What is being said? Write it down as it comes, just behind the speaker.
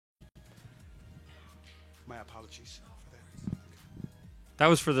My apologies for that. That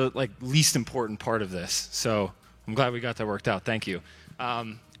was for the least important part of this, so I'm glad we got that worked out. Thank you.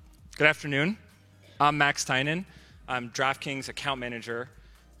 Good afternoon. I'm Max Tynan. I'm DraftKings account manager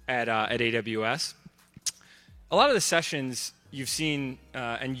at AWS. A lot of the sessions you've seen,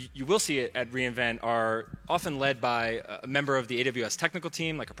 and you will see it at reInvent, are often led by a member of the AWS technical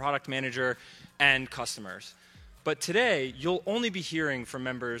team, like a product manager, and customers. But today, you'll only be hearing from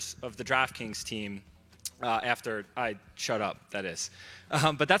members of the DraftKings team after I shut up, that is.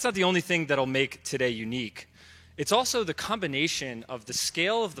 But that's not the only thing that'll make today unique. It's also the combination of the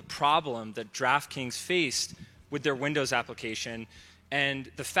scale of the problem that DraftKings faced with their Windows application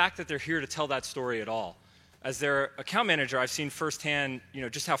and the fact that they're here to tell that story at all. As their account manager, I've seen firsthand,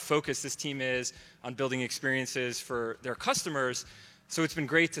 just how focused this team is on building experiences for their customers. So it's been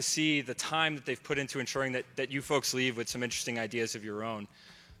great to see the time that they've put into ensuring that you folks leave with some interesting ideas of your own.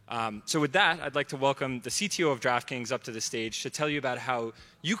 So with that, I'd like to welcome the CTO of DraftKings up to the stage to tell you about how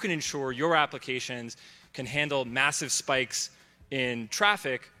you can ensure your applications can handle massive spikes in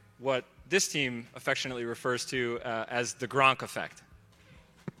traffic, what this team affectionately refers to as the Gronk effect.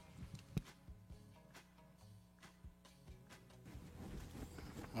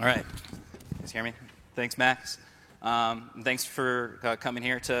 All right. You guys hear me? Thanks, Max. Thanks for coming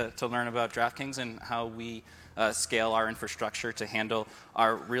here to learn about DraftKings and how we scale our infrastructure to handle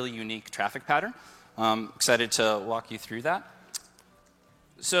our really unique traffic pattern. Excited to walk you through that.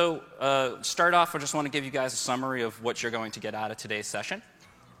 So start off, I just want to give you guys a summary of what you're going to get out of today's session.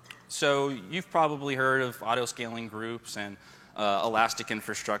 So you've probably heard of auto-scaling groups and elastic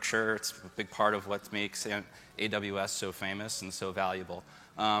infrastructure. It's a big part of what makes AWS so famous and so valuable.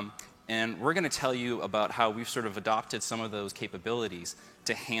 And we're going to tell you about how we've sort of adopted some of those capabilities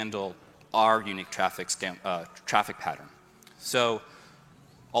to handle our unique traffic pattern. So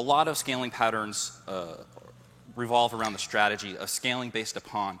a lot of scaling patterns revolve around the strategy of scaling based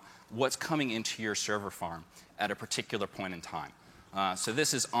upon what's coming into your server farm at a particular point in time. So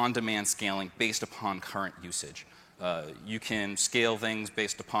this is on-demand scaling based upon current usage. You can scale things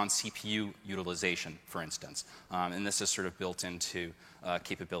based upon CPU utilization, for instance. And this is sort of built into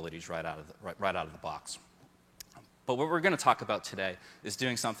capabilities right out of the box. But what we're going to talk about today is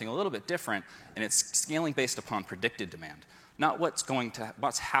doing something a little bit different, and it's scaling based upon predicted demand. Not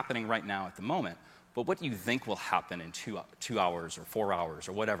what's happening right now at the moment, but what you think will happen in 2 hours or 4 hours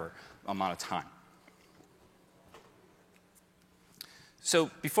or whatever amount of time. So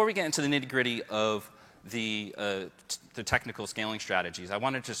before we get into the nitty-gritty of the technical scaling strategies, I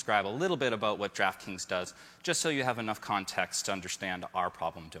wanted to describe a little bit about what DraftKings does, just so you have enough context to understand our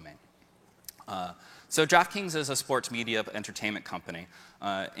problem domain. So DraftKings is a sports media entertainment company,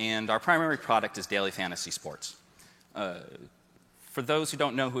 and our primary product is daily fantasy sports. For those who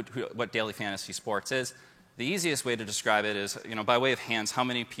don't know what daily fantasy sports is, the easiest way to describe it is, by way of hands, how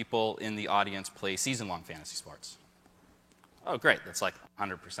many people in the audience play season-long fantasy sports? Oh, great. That's like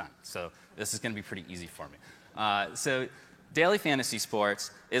 100%. So this is going to be pretty easy for me. So daily fantasy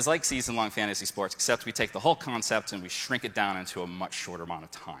sports is like season-long fantasy sports, except we take the whole concept and we shrink it down into a much shorter amount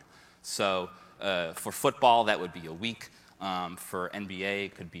of time. So for football, that would be a week. For NBA,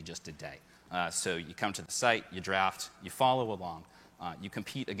 it could be just a day. So you come to the site, you draft, you follow along. You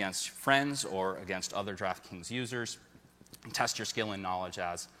compete against friends or against other DraftKings users, and test your skill and knowledge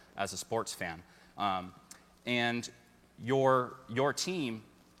as a sports fan. And your team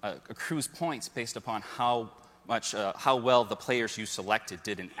accrues points based upon how well the players you selected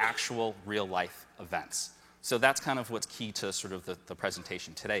did in actual real-life events. So that's kind of what's key to sort of the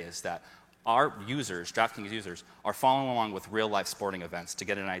presentation today, is that our users, DraftKings users, are following along with real-life sporting events to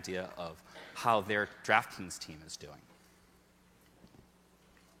get an idea of how their DraftKings team is doing.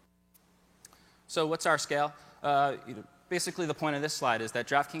 So what's our scale? Basically, the point of this slide is that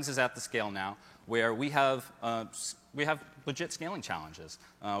DraftKings is at the scale now where we have legit scaling challenges.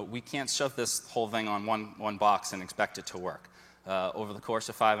 We can't shove this whole thing on one box and expect it to work. Over the course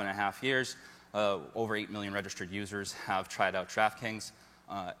of 5.5 years, over 8 million registered users have tried out DraftKings.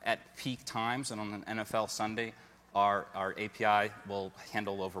 At peak times and on an NFL Sunday, our API will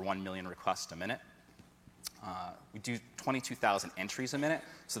handle over 1 million requests a minute. We do 22,000 entries a minute.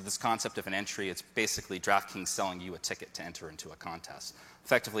 So this concept of an entry, it's basically DraftKings selling you a ticket to enter into a contest.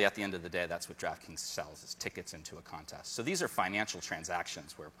 Effectively, at the end of the day, that's what DraftKings sells, is tickets into a contest. So these are financial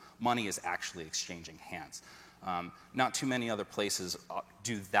transactions where money is actually exchanging hands. Not too many other places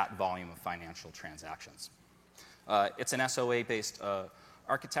do that volume of financial transactions. It's an SOA-based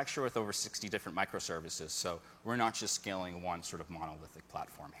architecture with over 60 different microservices. So we're not just scaling one sort of monolithic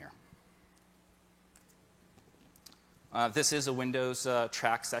platform here. This is a Windows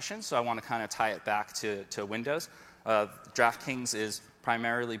track session, so I want to kind of tie it back to Windows. DraftKings is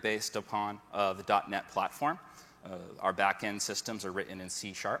primarily based upon the .NET platform. Our back-end systems are written in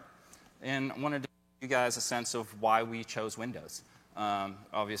C#. And I wanted to give you guys a sense of why we chose Windows.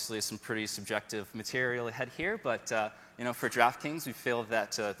 Obviously, some pretty subjective material ahead here, but for DraftKings, we feel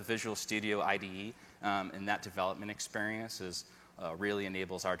that the Visual Studio IDE and that development experience really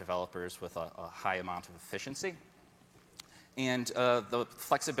enables our developers with a high amount of efficiency. And the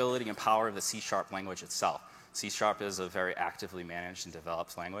flexibility and power of the C# language itself. C# is a very actively managed and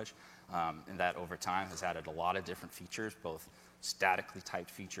developed language, and that over time has added a lot of different features, both statically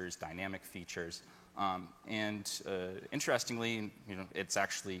typed features, dynamic features, and interestingly, it's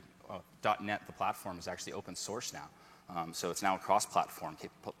actually .NET, the platform, is actually open source now, so it's now a cross-platform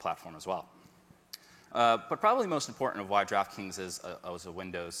platform as well. But probably most important of why DraftKings is a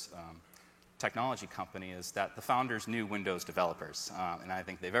Windows technology company is that the founders knew Windows developers, and I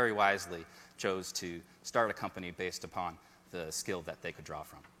think they very wisely chose to start a company based upon the skill that they could draw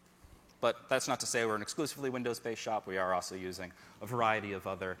from. But that's not to say we're an exclusively Windows-based shop. We are also using a variety of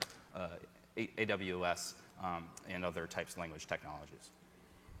other AWS and other types of language technologies.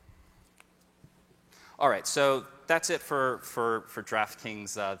 All right, so that's it for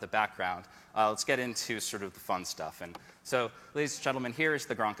DraftKings, the background. Let's get into sort of the fun stuff. And so, ladies and gentlemen, here is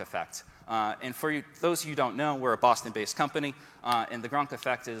the Gronk effect. And for those of you who don't know, we're a Boston-based company, and the Gronk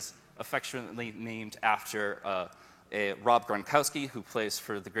effect is affectionately named after Rob Gronkowski, who plays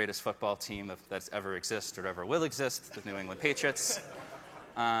for the greatest football team that's ever existed or ever will exist, the New England Patriots.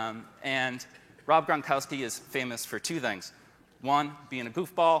 And Rob Gronkowski is famous for two things. One, being a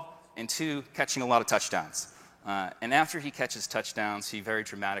goofball, and two, catching a lot of touchdowns. And after he catches touchdowns, he very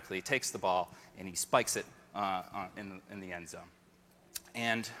dramatically takes the ball and he spikes it in the end zone.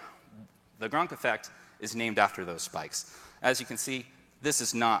 And the Gronk effect is named after those spikes. As you can see, this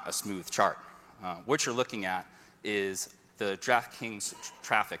is not a smooth chart. What you're looking at is the DraftKings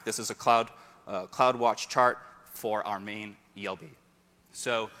traffic. This is a CloudWatch chart for our main ELB.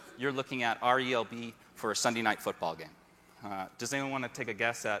 So you're looking at our ELB for a Sunday night football game. Does anyone want to take a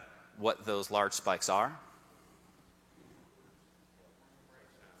guess at what those large spikes are?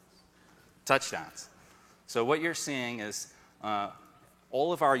 Touchdowns. So what you're seeing is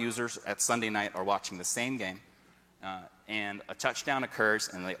all of our users at Sunday night are watching the same game, and a touchdown occurs,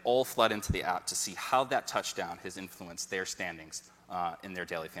 and they all flood into the app to see how that touchdown has influenced their standings in their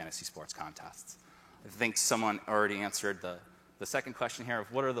daily fantasy sports contests. I think someone already answered the second question here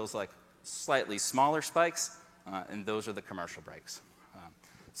of what are those like slightly smaller spikes, and those are the commercial breaks.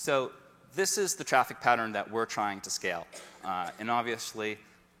 So this is the traffic pattern that we're trying to scale, and obviously,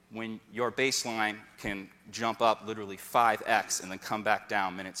 when your baseline can jump up literally 5x and then come back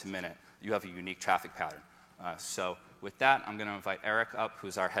down minute to minute, you have a unique traffic pattern. So with that, I'm going to invite Eric up,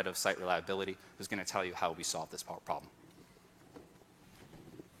 who's our head of site reliability, who's going to tell you how we solve this problem.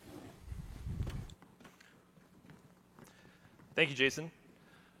 Thank you, Jason.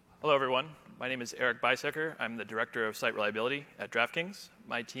 Hello, everyone. My name is Eric Beisecker. I'm the Director of Site Reliability at DraftKings.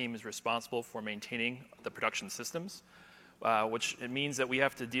 My team is responsible for maintaining the production systems, which it means that we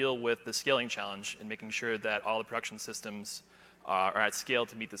have to deal with the scaling challenge in making sure that all the production systems are at scale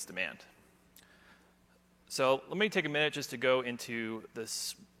to meet this demand. So let me take a minute just to go into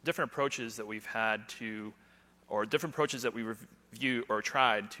this different approaches that we've had to, or different approaches that we review or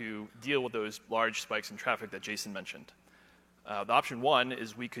tried to deal with those large spikes in traffic that Jason mentioned. The option one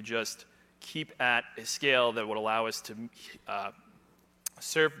is we could just keep at a scale that would allow us to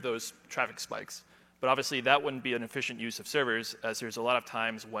serve those traffic spikes. But obviously, that wouldn't be an efficient use of servers, as there's a lot of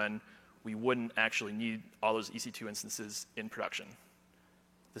times when we wouldn't actually need all those EC2 instances in production.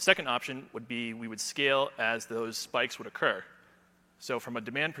 The second option would be we would scale as those spikes would occur. So from a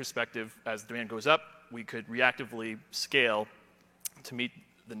demand perspective, as demand goes up, we could reactively scale to meet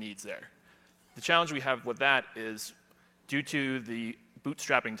the needs there. The challenge we have with that is due to the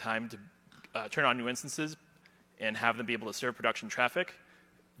bootstrapping time to turn on new instances and have them be able to serve production traffic,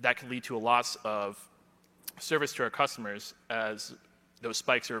 that can lead to a loss of service to our customers as those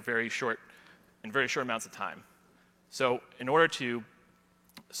spikes are very short amounts of time. So in order to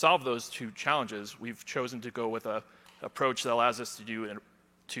solve those two challenges, we've chosen to go with an approach that allows us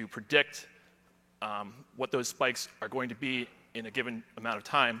to predict what those spikes are going to be in a given amount of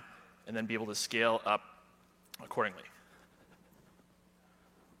time and then be able to scale up accordingly.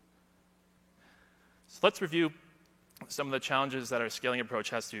 So let's review some of the challenges that our scaling approach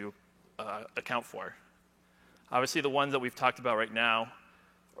has to account for. Obviously, the ones that we've talked about right now,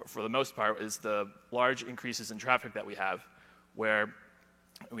 for the most part, is the large increases in traffic that we have, where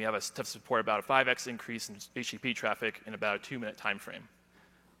We have to support about a 5x increase in HTTP traffic in about a 2-minute time frame.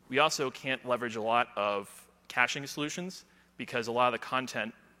 We also can't leverage a lot of caching solutions because a lot of the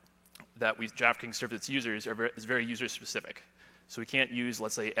content that DraftKings serves its users is very user-specific. So we can't use,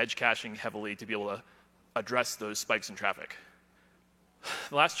 let's say, edge caching heavily to be able to address those spikes in traffic.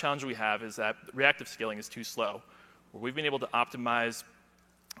 The last challenge we have is that reactive scaling is too slow. We've been able to optimize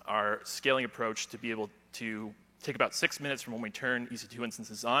our scaling approach to be able to take about 6 minutes from when we turn EC2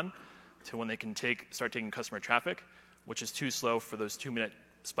 instances on to when they can start taking customer traffic, which is too slow for those 2-minute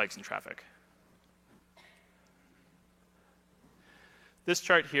spikes in traffic. This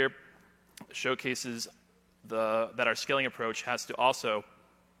chart here showcases that our scaling approach has to also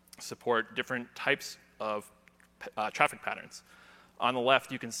support different types of traffic patterns. On the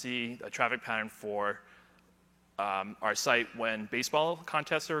left, you can see a traffic pattern for our site when baseball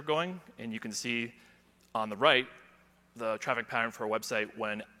contests are going, and you can see on the right the traffic pattern for our website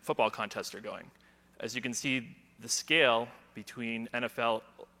when football contests are going. As you can see, the scale between NFL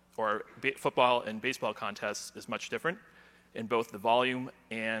or football and baseball contests is much different in both the volume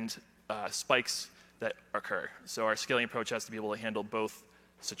and spikes that occur. So our scaling approach has to be able to handle both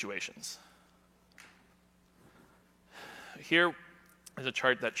situations. Here is a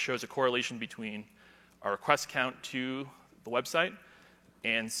chart that shows a correlation between our request count to the website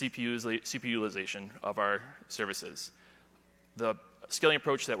and CPU utilization of our services. The scaling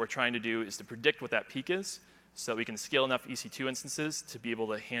approach that we're trying to do is to predict what that peak is so that we can scale enough EC2 instances to be able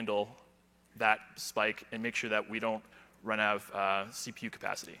to handle that spike and make sure that we don't run out of CPU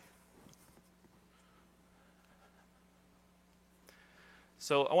capacity.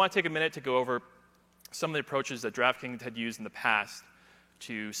 So I want to take a minute to go over some of the approaches that DraftKings had used in the past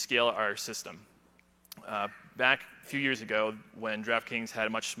to scale our system. Back a few years ago, when DraftKings had a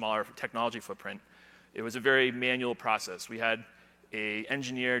much smaller technology footprint, it was a very manual process. We had an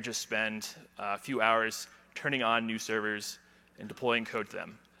engineer just spend a few hours turning on new servers and deploying code to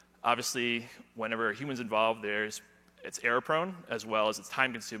them. Obviously, whenever a human's involved, it's error-prone, as well as it's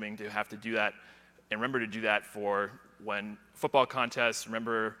time-consuming to have to do that, and remember to do that for when football contests,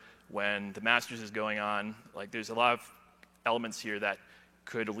 remember when the Masters is going on. Like, there's a lot of elements here that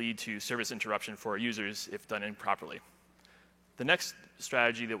could lead to service interruption for our users if done improperly. The next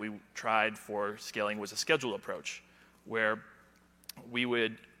strategy that we tried for scaling was a scheduled approach, where we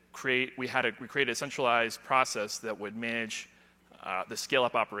created a centralized process that would manage the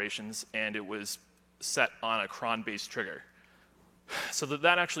scale-up operations, and it was set on a cron-based trigger. So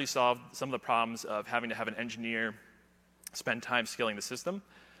that actually solved some of the problems of having to have an engineer spend time scaling the system,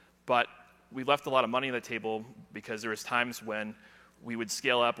 but we left a lot of money on the table because there was times when we would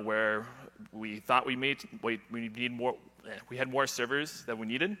scale up where we thought we had more servers than we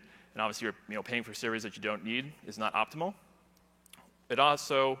needed, and obviously paying for servers that you don't need is not optimal. It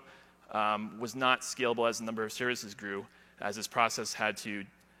also was not scalable as the number of services grew, as this process had to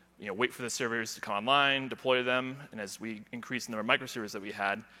wait for the servers to come online, deploy them, and as we increased the number of microservers that we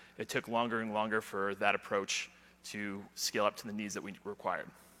had, it took longer and longer for that approach to scale up to the needs that we required.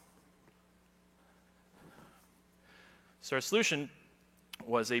 So our solution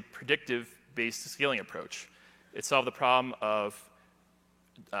was a predictive-based scaling approach. It solved the problem of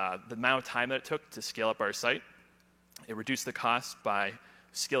the amount of time that it took to scale up our site. It reduced the cost by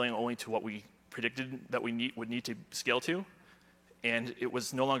scaling only to what we predicted that we would need to scale to. And it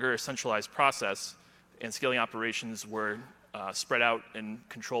was no longer a centralized process, and scaling operations were spread out and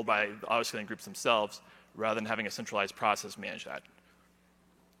controlled by the auto-scaling groups themselves, rather than having a centralized process manage that.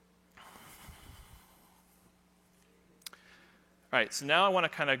 All right, so now I want to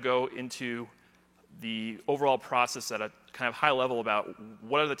kind of go into the overall process at a kind of high level about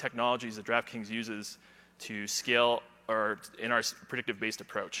what are the technologies that DraftKings uses to scale or in our predictive-based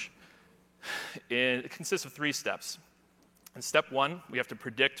approach. It consists of 3 steps. In step 1, we have to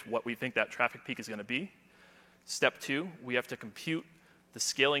predict what we think that traffic peak is going to be. Step 2, we have to compute the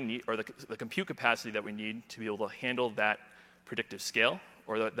scaling need, or the compute capacity that we need to be able to handle that predictive scale,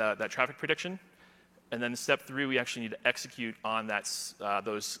 or that traffic prediction. And then step 3, we actually need to execute on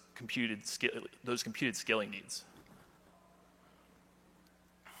those computed scaling needs.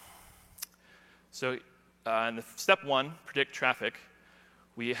 So in step 1, predict traffic,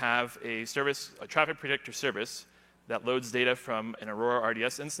 we have a traffic predictor service that loads data from an Aurora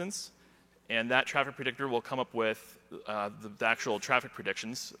RDS instance, and that traffic predictor will come up with the actual traffic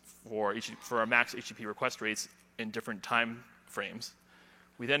predictions for our max HTTP request rates in different time frames.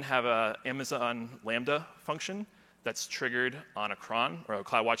 We then have an Amazon Lambda function that's triggered on a cron, or a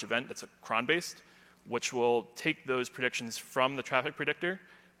CloudWatch event that's a cron-based, which will take those predictions from the traffic predictor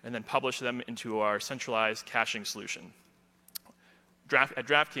and then publish them into our centralized caching solution. At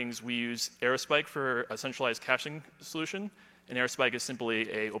DraftKings, we use Aerospike for a centralized caching solution, and Aerospike is simply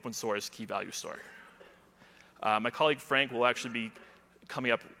an open source key value store. My colleague Frank will actually be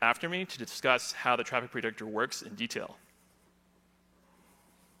coming up after me to discuss how the traffic predictor works in detail.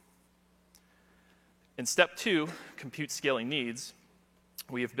 In step 2, compute scaling needs,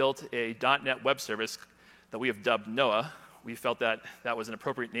 we have built a .NET web service that we have dubbed NOAA. We felt that that was an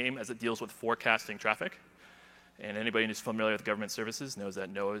appropriate name as it deals with forecasting traffic. And anybody who's familiar with government services knows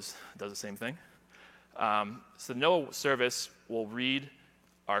that NOAA does the same thing. So the NOAA service will read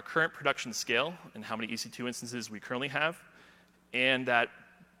our current production scale and how many EC2 instances we currently have, and that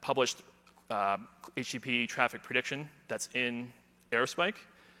published HTTP traffic prediction that's in Aerospike.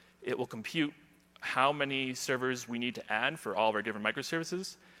 It will compute how many servers we need to add for all of our given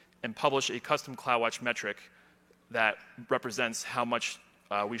microservices and publish a custom CloudWatch metric that represents how much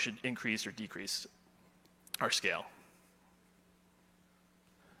we should increase or decrease our scale.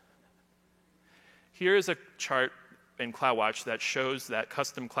 Here is a chart in CloudWatch that shows that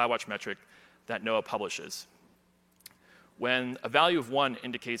custom CloudWatch metric that NOAA publishes. When a value of 1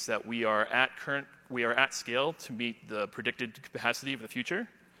 indicates that we are at scale to meet the predicted capacity of the future,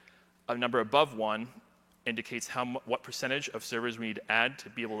 a number above 1 indicates what percentage of servers we need to add to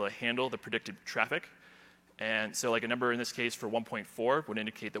be able to handle the predicted traffic. And so like a number in this case for 1.4 would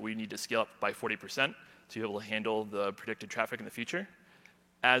indicate that we need to scale up by 40% to be able to handle the predicted traffic in the future.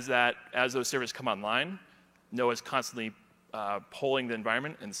 As those servers come online, NOAA is constantly polling the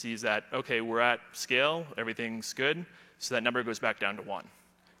environment and sees that, okay, we're at scale, everything's good, so that number goes back down to 1.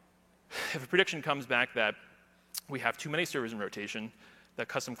 If a prediction comes back that we have too many servers in rotation, that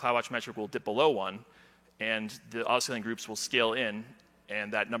custom CloudWatch metric will dip below 1, and the auto-scaling groups will scale in,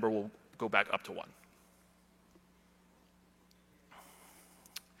 and that number will go back up to 1.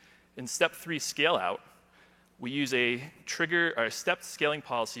 In step 3 scale out, we use a stepped scaling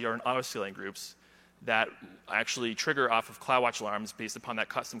policy or an auto-scaling groups that actually trigger off of CloudWatch alarms based upon that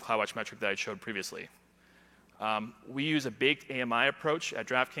custom CloudWatch metric that I showed previously. We use a baked AMI approach at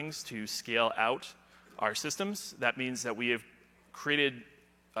DraftKings to scale out our systems. That means that we have created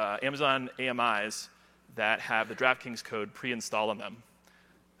Amazon AMIs that have the DraftKings code pre-installed on them.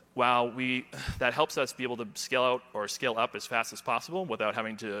 While that helps us be able to scale out or scale up as fast as possible without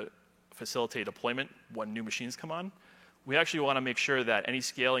having to facilitate deployment when new machines come on, we actually want to make sure that any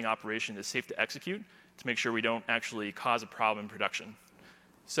scaling operation is safe to execute to make sure we don't actually cause a problem in production.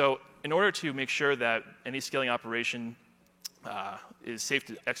 So in order to make sure that any scaling operation is safe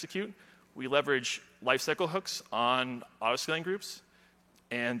to execute, we leverage lifecycle hooks on auto-scaling groups.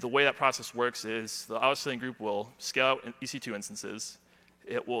 And the way that process works is the auto-scaling group will scale out EC2 instances.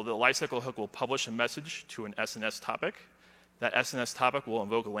 The lifecycle hook will publish a message to an SNS topic. That SNS topic will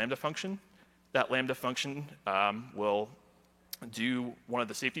invoke a Lambda function. That Lambda function will do one of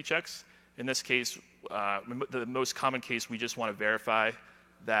the safety checks. In this case, the most common case, we just want to verify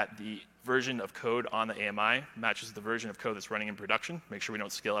that the version of code on the AMI matches the version of code that's running in production. Make sure we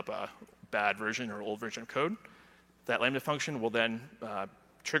don't scale up a bad version or old version of code. That Lambda function will then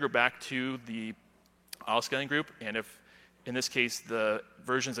trigger back to the auto-scaling group, and if, in this case, the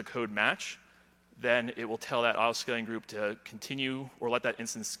versions of code match, then it will tell that auto-scaling group to continue or let that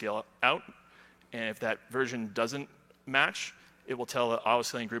instance scale out. And if that version doesn't match, it will tell the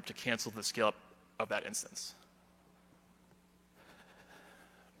auto-scaling group to cancel the scale up of that instance.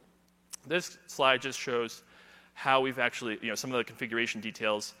 This slide just shows how we've actually, some of the configuration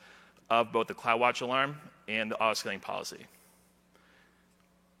details of both the CloudWatch alarm and the auto-scaling policy.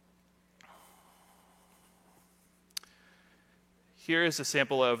 Here is a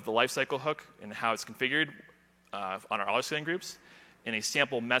sample of the lifecycle hook and how it's configured on our auto-scaling groups, and a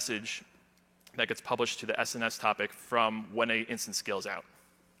sample message that gets published to the SNS topic from when an instance scales out.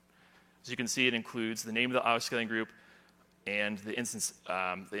 As you can see, it includes the name of the auto-scaling group and the instance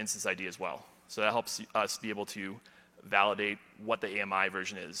ID as well. So that helps us be able to validate what the AMI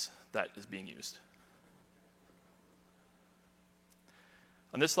version is that is being used.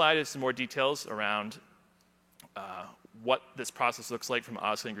 On this slide is some more details around what this process looks like from an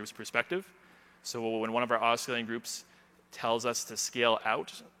auto-scaling group's perspective. So when one of our auto-scaling groups tells us to scale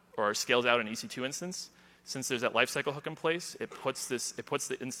out or scales out an EC2 instance, since there's that lifecycle hook in place, it puts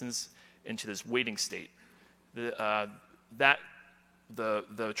the instance into this waiting state. The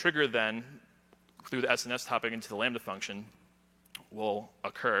trigger then through the SNS topic into the Lambda function will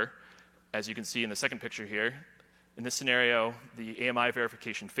occur. As you can see in the second picture here, in this scenario, the AMI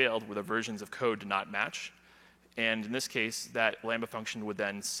verification failed where the versions of code did not match. And in this case, that Lambda function would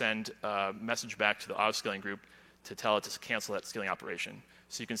then send a message back to the auto-scaling group to tell it to cancel that scaling operation.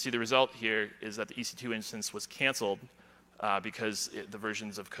 So you can see the result here is that the EC2 instance was canceled because the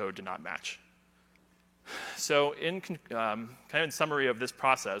versions of code did not match. So kind of in summary of this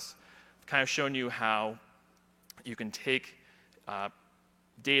process, I've kind of shown you how you can take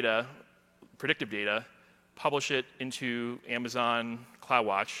data, predictive data, publish it into Amazon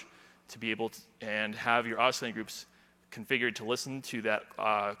CloudWatch to be able to, and have your oscillating groups configured to listen to that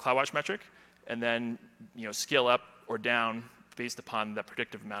CloudWatch metric, and then scale up or down based upon the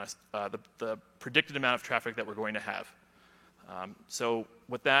predictive amount of, the predicted amount of traffic that we're going to have. So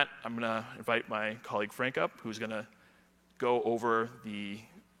with that, I'm going to invite my colleague Frank up, who's going to go over the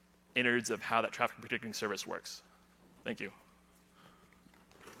innards of how that traffic predicting service works. Thank you.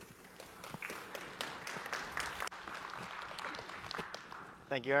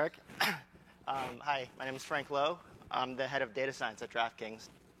 Thank you, Eric. Hi, my name is Frank Lowe. I'm the head of data science at DraftKings.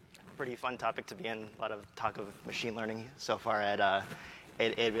 Pretty fun topic to be in. A lot of talk of machine learning so far at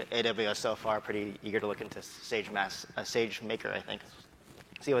AWS so far. Pretty eager to look into SageMaker, I think.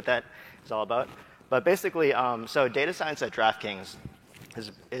 See what that is all about. But basically, so data science at DraftKings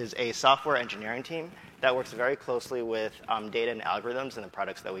is a software engineering team that works very closely with data and algorithms and the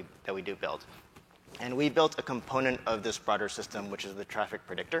products that we do build. And we built a component of this broader system, which is the traffic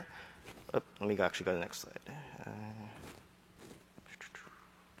predictor. Let me actually go to the next slide.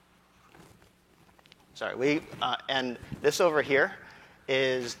 Sorry, and this over here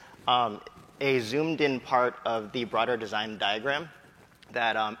is a zoomed-in part of the broader design diagram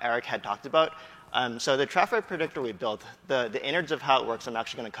that Eric had talked about. So the traffic predictor we built, the innards of how it works, I'm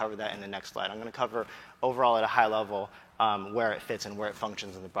actually going to cover that in the next slide. I'm going to cover overall at a high level where it fits and where it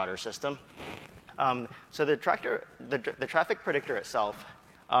functions in the broader system. So the traffic predictor itself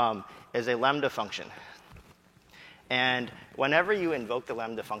is a Lambda function. And whenever you invoke the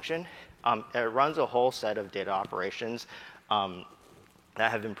Lambda function, it runs a whole set of data operations that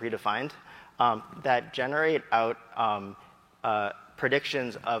have been predefined that generate out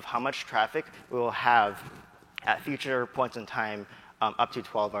predictions of how much traffic we will have at future points in time up to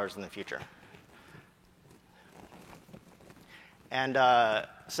 12 hours in the future. And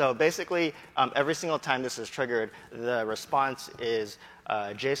so basically, every single time this is triggered, the response is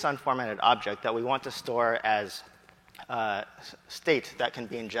a JSON formatted object that we want to store as state that can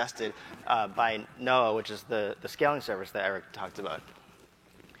be ingested by Noah, which is the scaling service that Eric talked about.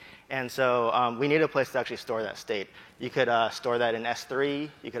 And so we need a place to actually store that state. You could store that in S3.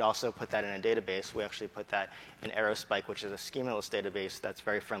 You could also put that in a database. We actually put that in Aerospike, which is a schemaless database that's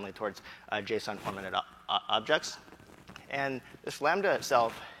very friendly towards JSON formatted objects. And this Lambda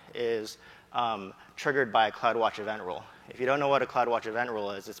itself is triggered by a CloudWatch event rule. If you don't know what a CloudWatch event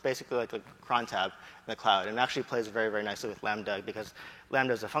rule is, it's basically like a cron tab in the cloud. And it actually plays very, very nicely with Lambda because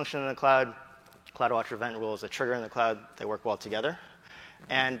Lambda is a function in the cloud. CloudWatch event rule is a trigger in the cloud. They work well together.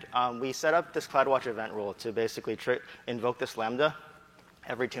 And we set up this CloudWatch event rule to basically invoke this Lambda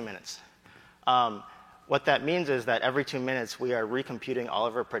every 2 minutes. What that means is that every 2 minutes, we are recomputing all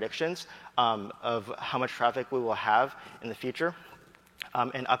of our predictions of how much traffic we will have in the future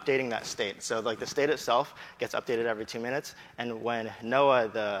and updating that state. So like the state itself gets updated every 2 minutes. And when Noah,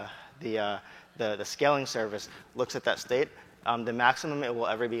 the scaling service, looks at that state, the maximum it will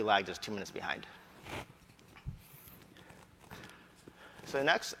ever be lagged is 2 minutes behind. So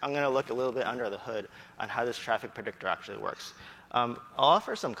next, I'm going to look a little bit under the hood on how this traffic predictor actually works. I'll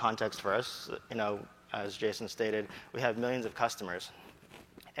offer some context for us. As Jason stated, we have millions of customers.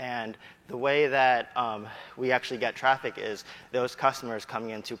 And the way that we actually get traffic is those customers coming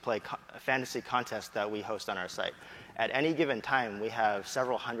in to play fantasy contests that we host on our site. At any given time, we have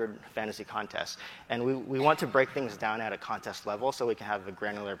several hundred fantasy contests. And we want to break things down at a contest level so we can have a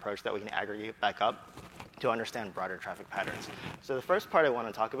granular approach that we can aggregate back up to understand broader traffic patterns. So the first part I want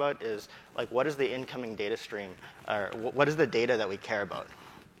to talk about is what is the incoming data stream, or what is the data that we care about?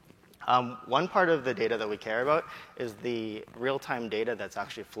 One part of the data that we care about is the real-time data that's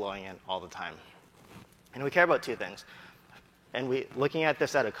actually flowing in all the time. And we care about two things. And looking at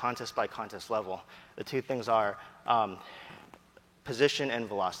this at a contest-by-contest level, the two things are position and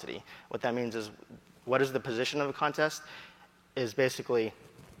velocity. What that means is what is the position of a contest is basically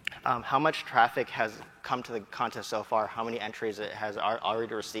how much traffic has come to the contest so far, how many entries it has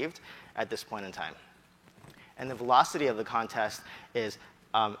already received at this point in time. And the velocity of the contest is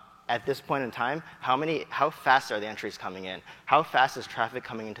at this point in time, how fast are the entries coming in? How fast is traffic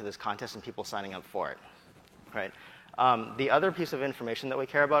coming into this contest and people signing up for it, right? The other piece of information that we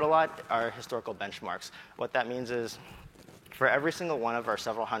care about a lot are historical benchmarks. What that means is for every single one of our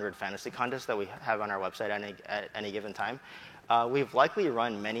several hundred fantasy contests that we have on our website at any given time, we've likely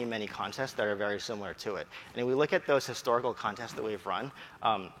run many, many contests that are very similar to it. And if we look at those historical contests that we've run,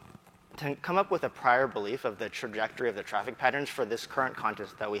 to come up with a prior belief of the trajectory of the traffic patterns for this current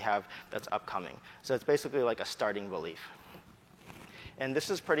contest that we have that's upcoming. So it's basically like a starting belief. And this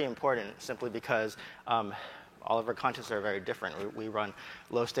is pretty important simply because all of our contests are very different. We run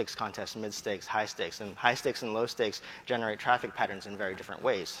low-stakes contests, mid-stakes, high-stakes. And high-stakes and low-stakes generate traffic patterns in very different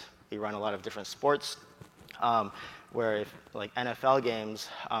ways. We run a lot of different sports, where if, like NFL games,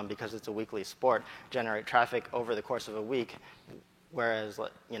 because it's a weekly sport, generate traffic over the course of a week, whereas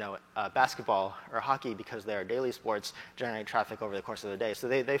basketball or hockey, because they are daily sports, generate traffic over the course of the day. So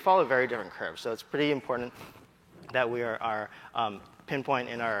they follow very different curves. So it's pretty important that we are pinpoint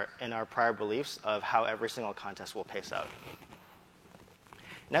in our prior beliefs of how every single contest will pace out.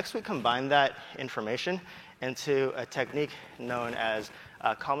 Next, we combine that information into a technique known as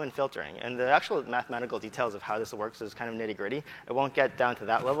Kalman filtering. And the actual mathematical details of how this works is kind of nitty-gritty. I won't get down to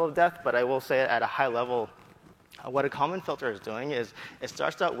that level of depth, but I will say at a high level, what a Kalman filter is doing is it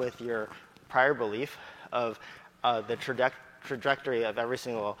starts out with your prior belief of the trajectory of every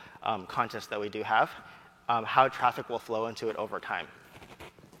single contest that we do have, how traffic will flow into it over time.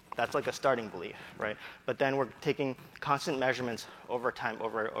 That's like a starting belief, right? But then we're taking constant measurements over time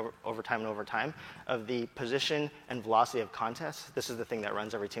of the position and velocity of contests. This is the thing that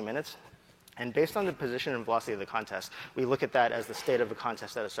runs every 2 minutes. And based on the position and velocity of the contest, we look at that as the state of a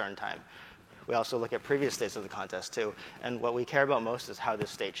contest at a certain time. We also look at previous states of the contest too. And what we care about most is how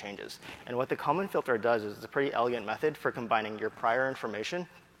this state changes. And what the Kalman filter does is it's a pretty elegant method for combining your prior information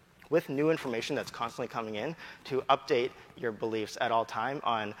with new information that's constantly coming in to update your beliefs at all time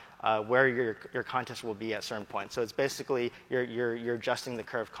on where your contest will be at certain points. So it's basically you're adjusting the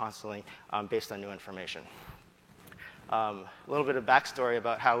curve constantly based on new information. A little bit of backstory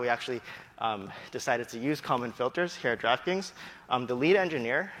about how we actually decided to use Kalman filters here at DraftKings. The lead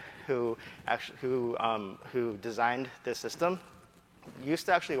engineer who designed this system used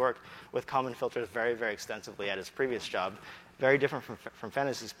to actually work with Kalman filters very, very extensively at his previous job. Very different from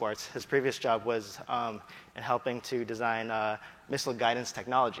fantasy sports. His previous job was in helping to design missile guidance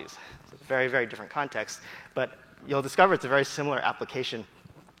technologies. So it's a very, very different context. But you'll discover it's a very similar application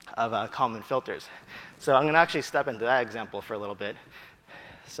of Kalman filters. So I'm going to actually step into that example for a little bit.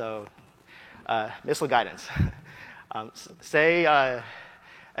 So missile guidance. Say a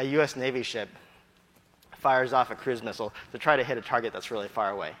US Navy ship fires off a cruise missile to try to hit a target that's really far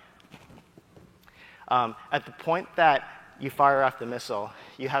away. At the point that you fire off the missile,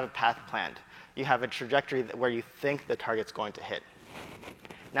 you have a path planned. You have a trajectory where you think the target's going to hit.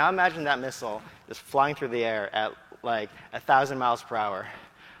 Now imagine that missile is flying through the air at like 1,000 miles per hour.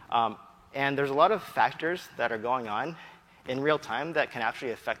 And there's a lot of factors that are going on in real time that can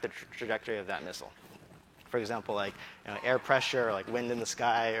actually affect the trajectory of that missile. For example, like air pressure, or like wind in the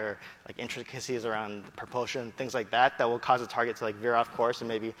sky, or like intricacies around propulsion, things like that, that will cause a target to like veer off course and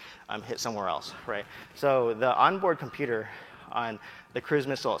maybe hit somewhere else, right? So the onboard computer on the cruise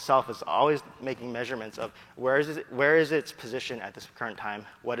missile itself is always making measurements of where is its position at this current time,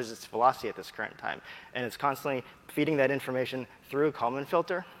 what is its velocity at this current time, and it's constantly feeding that information through a Kalman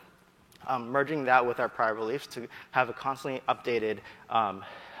filter, merging that with our prior beliefs to have a constantly updated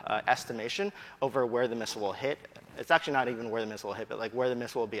estimation over where the missile will hit. It's actually not even where the missile will hit, but like where the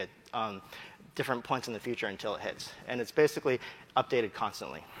missile will be at different points in the future until it hits. And it's basically updated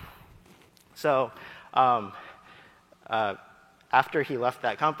constantly. So after he left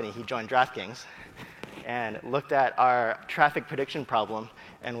that company, he joined DraftKings and looked at our traffic prediction problem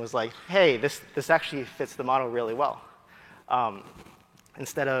and was like, hey, this actually fits the model really well.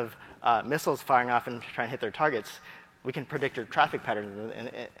 Instead of missiles firing off and trying to hit their targets, we can predict your traffic patterns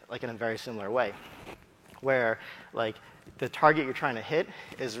in a very similar way, where like the target you're trying to hit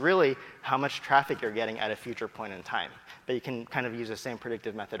is really how much traffic you're getting at a future point in time. But you can kind of use the same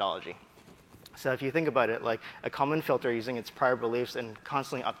predictive methodology. So if you think about it, like a Kalman filter using its prior beliefs and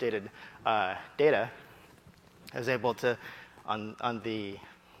constantly updated data is able to, on the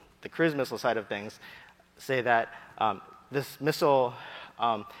cruise missile side of things, say that this missile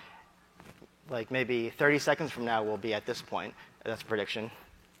like maybe 30 seconds from now will be at this point. That's a prediction.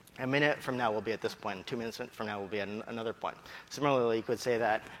 A minute from now will be at this point, and 2 minutes from now will be at another point. Similarly, you could say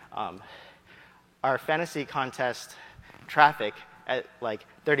that our fantasy contest traffic at like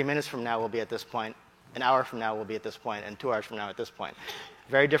 30 minutes from now will be at this point, an hour from now will be at this point, and 2 hours from now at this point.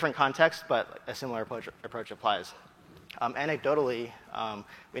 Very different context, but a similar approach applies. Anecdotally,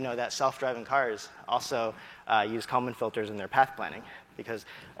 we know that self-driving cars also use Kalman filters in their path planning, because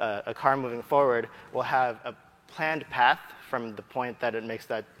a car moving forward will have a planned path from the point that it makes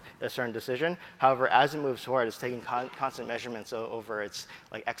that a certain decision. However, as it moves forward, it's taking constant measurements over its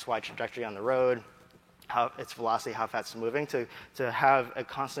like XY trajectory on the road, how its velocity, how fast it's moving, to have a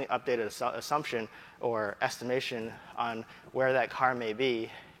constantly updated assumption or estimation on where that car may be,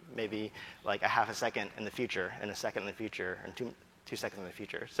 maybe like a half a second in the future, and a second in the future, and two seconds in the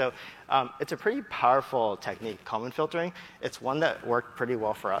future. So it's a pretty powerful technique, Kalman filtering. It's one that worked pretty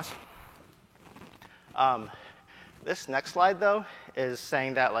well for us. This next slide, though, is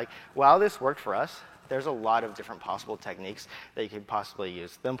saying that like while this worked for us, there's a lot of different possible techniques that you could possibly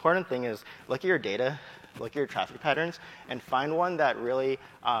use. The important thing is look at your data, look at your traffic patterns, and find one that really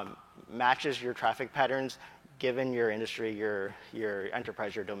matches your traffic patterns given your industry, your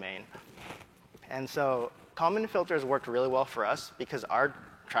enterprise, your domain. And so Kalman filters worked really well for us because our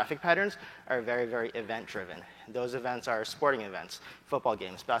traffic patterns are very, very event-driven. Those events are sporting events, football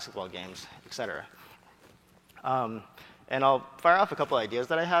games, basketball games, et cetera. And I'll fire off a couple ideas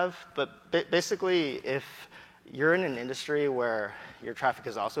that I have, but basically, if you're in an industry where your traffic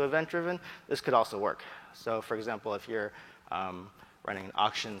is also event-driven, this could also work. So for example, if you're running an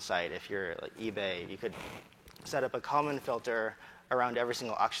auction site, if you're like eBay, you could set up a Kalman filter around every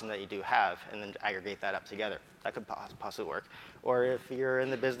single auction that you do have, and then aggregate that up together. That could possibly work. Or if you're in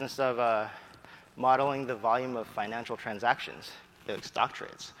the business of modeling the volume of financial transactions, like stock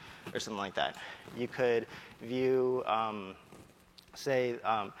trades, or something like that, you could view, say,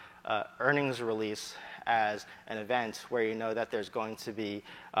 earnings release as an event where you know that there's going to be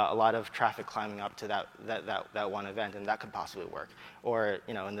a lot of traffic climbing up to that one event, and that could possibly work. Or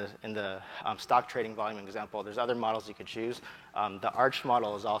in the stock trading volume example, there's other models you could choose. The Arch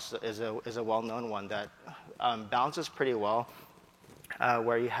model is a well-known one that balances pretty well,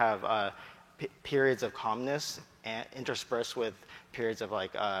 where you have periods of calmness and interspersed with periods of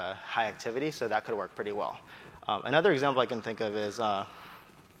like high activity, so that could work pretty well. Another example I can think of is,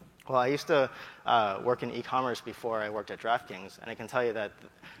 well, I used to work in e-commerce before I worked at DraftKings, and I can tell you that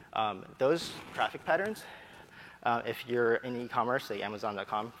those traffic patterns, if you're in e-commerce, say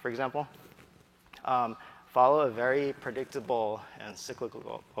Amazon.com, for example, follow a very predictable and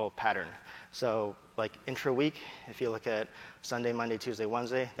cyclical pattern. So like intra-week, if you look at Sunday, Monday, Tuesday,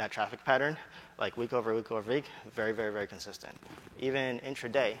 Wednesday, that traffic pattern, like week over week over week, very, very, very consistent. Even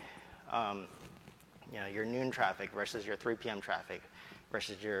intraday, your noon traffic versus your 3 p.m. traffic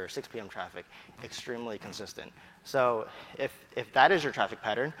versus your 6 p.m. traffic, extremely consistent. So if that is your traffic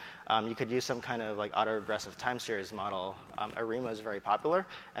pattern, you could use some kind of like autoregressive time series model. ARIMA is very popular,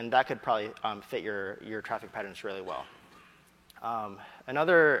 and that could probably fit your traffic patterns really well.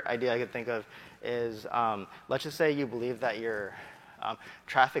 Another idea I could think of is, let's just say you believe that your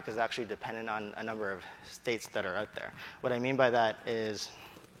traffic is actually dependent on a number of states that are out there. What I mean by that is,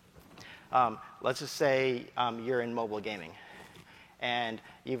 let's just say you're in mobile gaming, and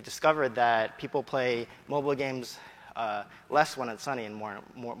you've discovered that people play mobile games less when it's sunny and more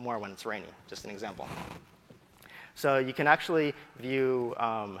when it's rainy, just an example. So you can actually view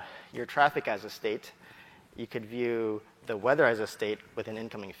your traffic as a state. You could view the weather as a state with an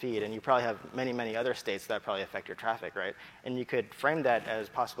incoming feed, and you probably have many, many other states that probably affect your traffic, right? And you could frame that as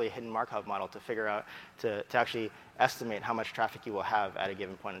possibly a hidden Markov model to figure out, to actually estimate how much traffic you will have at a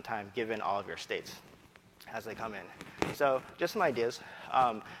given point in time, given all of your states as they come in. So just some ideas.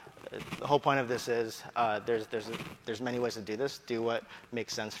 The whole point of this is there's many ways to do this. Do what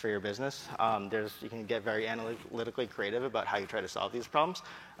makes sense for your business. You can get very analytically creative about how you try to solve these problems.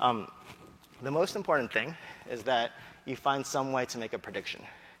 The most important thing is that you find some way to make a prediction,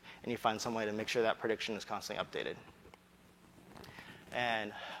 and you find some way to make sure that prediction is constantly updated.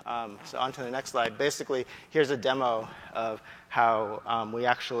 And so on to the next slide. Basically, here's a demo of how we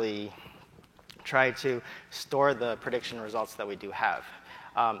actually try to store the prediction results that we do have.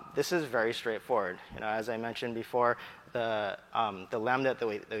 This is very straightforward. As I mentioned before, the lambda that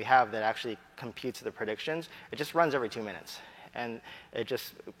we have that actually computes the predictions, it just runs every 2 minutes. And it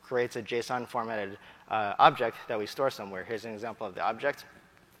just creates a JSON formatted object that we store somewhere. Here's an example of the object.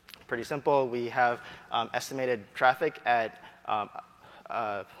 Pretty simple. We have estimated traffic at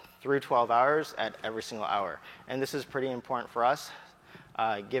through 12 hours at every single hour. And this is pretty important for us,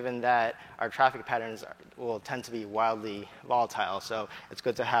 given that our traffic patterns will tend to be wildly volatile. So it's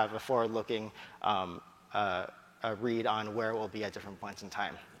good to have a forward-looking read on where it will be at different points in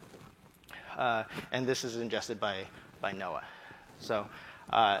time. And this is ingested by Noah. So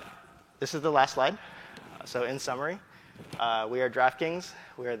this is the last slide. So in summary, we are DraftKings.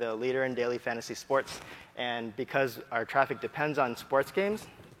 We are the leader in daily fantasy sports. And because our traffic depends on sports games,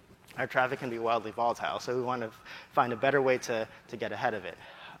 our traffic can be wildly volatile. So we want to find a better way to get ahead of it.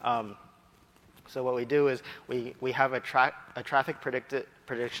 So what we do is we have a traffic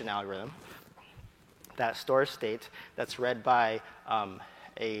prediction algorithm that stores state that's read by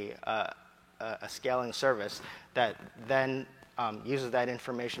a a scaling service that then uses that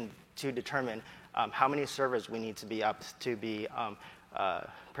information to determine how many servers we need to be up to be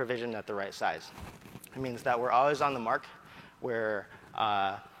provisioned at the right size. It means that we're always on the mark. We're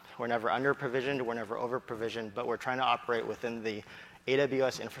never under-provisioned, we're never over-provisioned, but we're trying to operate within the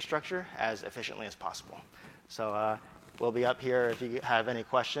AWS infrastructure as efficiently as possible. So we'll be up here if you have any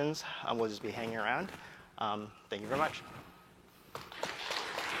questions. We'll just be hanging around. Thank you very much.